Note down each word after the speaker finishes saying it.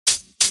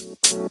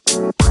I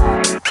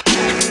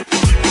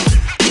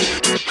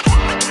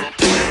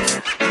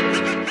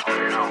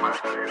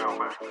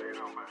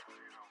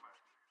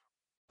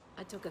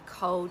took a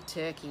cold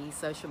turkey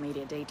social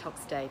media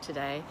detox day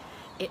today.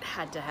 It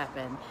had to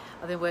happen.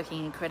 I've been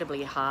working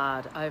incredibly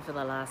hard over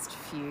the last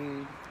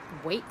few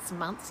weeks,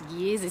 months,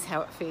 years is how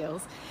it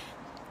feels,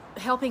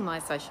 helping my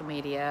social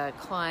media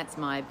clients,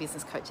 my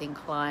business coaching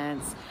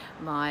clients,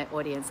 my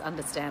audience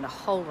understand a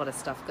whole lot of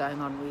stuff going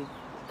on with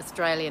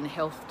Australian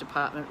Health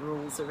Department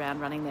rules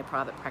around running their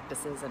private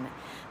practices and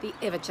the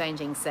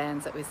ever-changing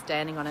sands that we're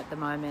standing on at the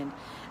moment.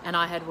 And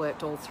I had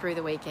worked all through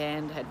the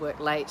weekend, had worked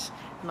late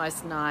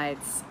most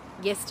nights.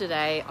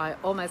 Yesterday, I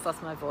almost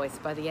lost my voice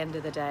by the end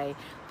of the day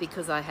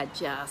because I had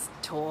just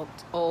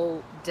talked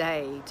all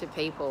day to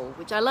people,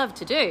 which I love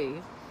to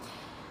do,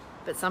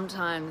 but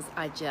sometimes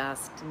I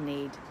just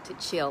need to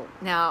chill.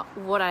 Now,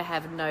 what I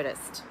have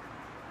noticed,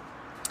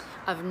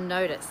 I've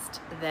noticed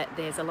that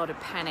there's a lot of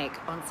panic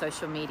on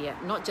social media,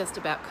 not just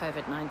about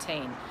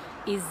COVID-19.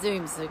 Is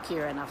Zoom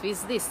secure enough?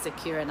 Is this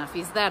secure enough?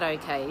 Is that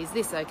okay? Is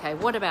this okay?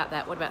 What about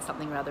that? What about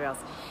something or other else?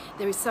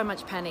 There is so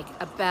much panic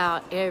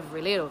about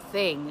every little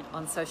thing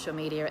on social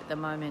media at the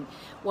moment.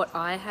 What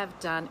I have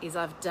done is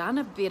I've done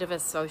a bit of a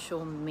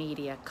social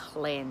media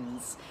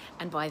cleanse.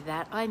 And by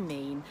that I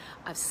mean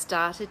I've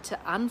started to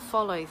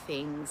unfollow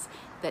things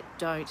that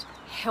don't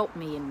help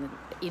me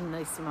in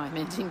this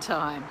moment in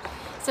time.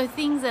 So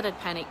things that are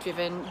panic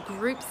driven,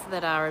 groups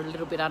that are a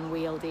little bit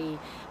unwieldy,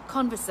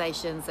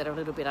 conversations that are a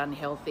little bit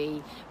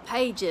unhealthy,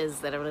 pages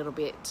that are a little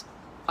bit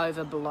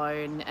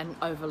overblown and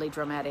overly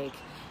dramatic.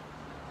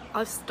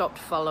 I've stopped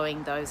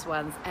following those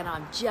ones and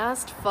I'm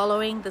just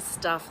following the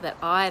stuff that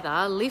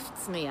either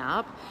lifts me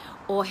up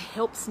or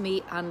helps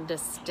me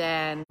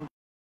understand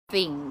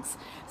things.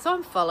 So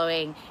I'm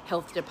following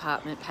health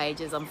department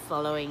pages, I'm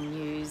following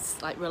news,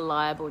 like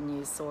reliable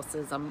news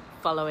sources, I'm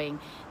following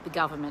the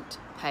government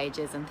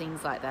pages and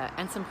things like that,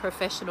 and some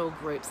professional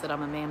groups that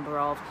I'm a member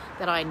of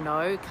that I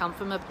know come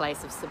from a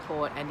place of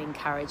support and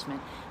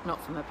encouragement,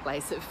 not from a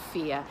place of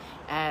fear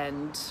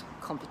and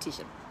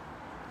competition.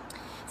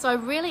 So I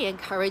really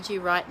encourage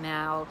you right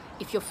now,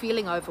 if you're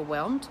feeling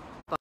overwhelmed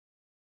by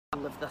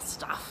all of the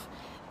stuff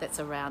that's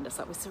around us,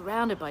 like we're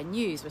surrounded by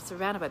news, we're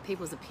surrounded by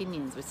people's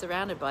opinions, we're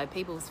surrounded by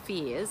people's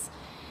fears,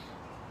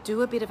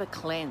 do a bit of a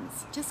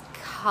cleanse. Just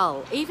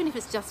cull, even if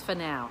it's just for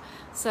now.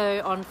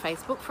 So on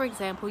Facebook, for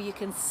example, you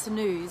can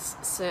snooze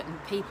certain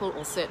people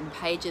or certain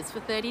pages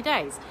for 30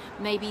 days.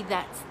 Maybe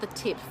that's the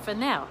tip for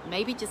now.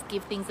 Maybe just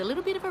give things a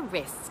little bit of a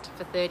rest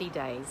for 30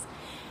 days.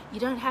 You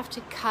don't have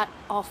to cut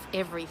off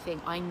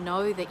everything. I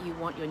know that you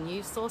want your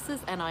news sources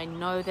and I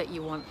know that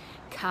you want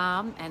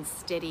calm and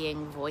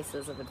steadying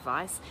voices of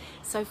advice.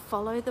 So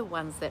follow the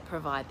ones that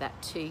provide that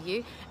to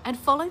you and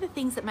follow the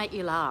things that make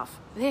you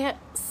laugh. They're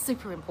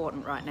super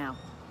important right now.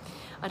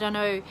 I don't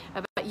know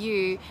about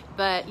you,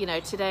 but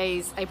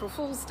today's April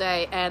Fool's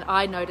Day and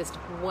I noticed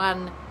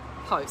one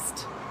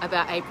post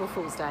about April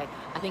Fool's Day.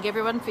 I think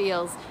everyone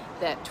feels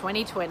that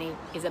 2020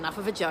 is enough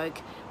of a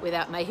joke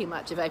without making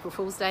much of April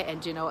Fool's Day.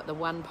 And do you know what the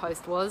one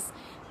post was?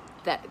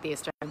 That the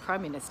Australian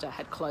Prime Minister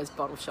had closed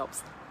bottle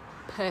shops.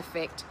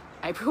 Perfect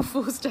April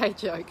Fool's Day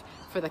joke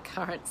for the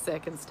current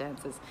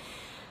circumstances.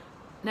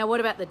 Now, what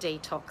about the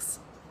detox?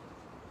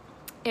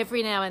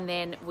 Every now and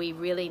then we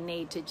really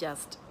need to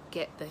just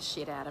get the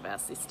shit out of our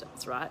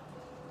systems, right?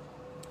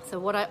 So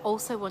what I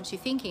also want you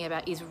thinking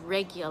about is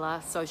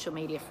regular social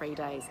media free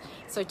days.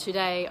 So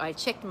today I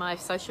checked my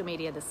social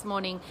media this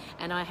morning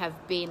and I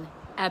have been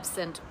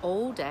absent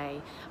all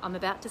day. I'm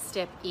about to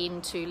step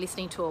into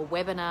listening to a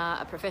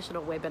webinar, a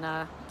professional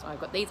webinar. So I've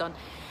got these on.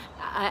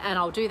 And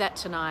I'll do that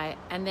tonight,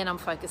 and then I'm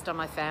focused on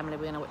my family.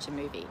 We're going to watch a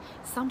movie.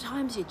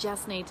 Sometimes you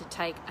just need to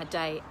take a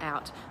day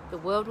out. The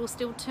world will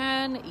still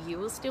turn. You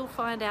will still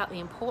find out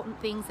the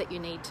important things that you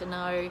need to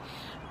know.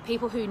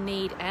 People who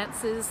need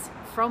answers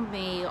from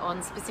me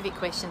on specific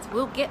questions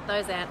will get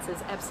those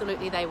answers.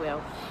 Absolutely they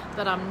will.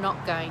 But I'm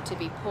not going to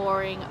be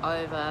poring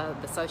over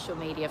the social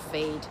media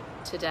feed.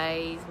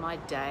 Today's my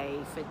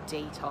day for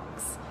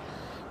detox.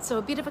 So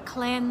a bit of a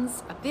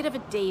cleanse, a bit of a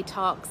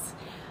detox,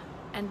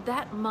 and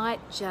that might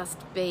just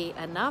be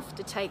enough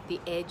to take the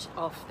edge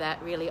off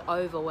that really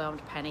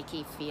overwhelmed,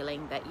 panicky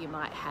feeling that you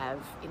might have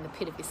in the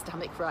pit of your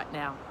stomach right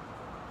now.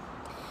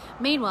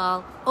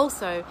 Meanwhile,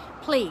 also,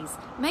 please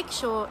make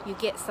sure you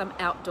get some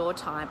outdoor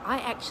time. I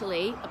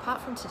actually, apart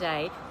from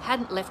today,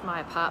 hadn't left my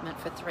apartment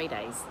for 3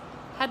 days.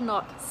 Had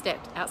not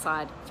stepped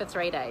outside for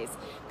 3 days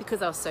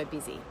because I was so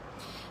busy.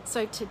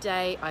 So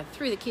today I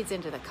threw the kids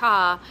into the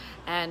car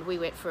and we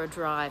went for a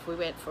drive. We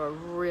went for a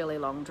really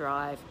long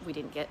drive.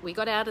 We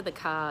got out of the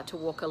car to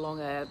walk along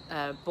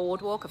a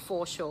boardwalk, a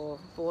foreshore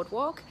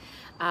boardwalk,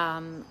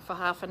 for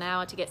half an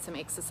hour to get some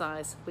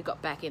exercise. We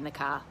got back in the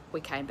car.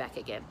 We came back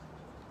again.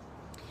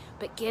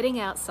 But getting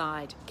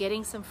outside,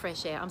 getting some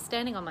fresh air. I'm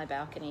standing on my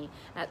balcony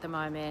at the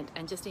moment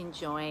and just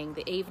enjoying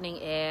the evening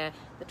air,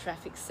 the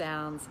traffic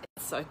sounds.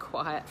 It's so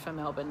quiet for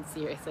Melbourne,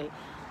 seriously.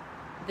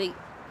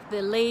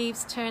 The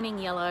leaves turning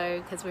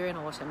yellow because we're in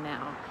autumn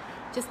now.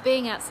 Just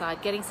being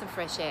outside, getting some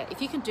fresh air.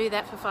 If you can do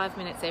that for 5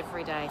 minutes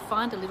every day,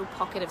 find a little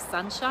pocket of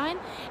sunshine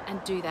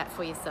and do that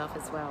for yourself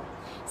as well.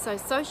 So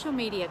social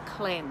media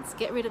cleanse,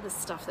 get rid of the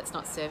stuff that's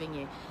not serving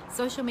you.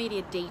 Social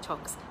media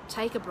detox,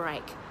 take a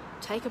break.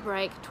 Take a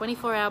break,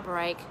 24-hour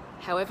break,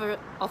 however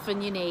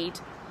often you need,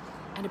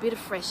 and a bit of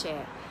fresh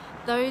air.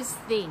 Those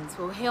things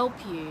will help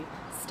you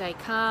stay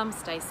calm,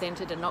 stay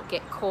centered, and not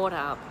get caught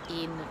up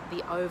in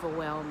the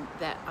overwhelm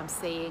that I'm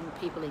seeing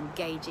people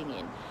engaging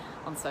in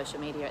on social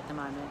media at the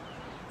moment.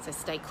 So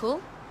stay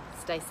cool,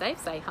 stay safe,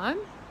 stay home,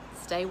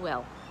 stay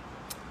well.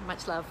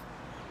 Much love.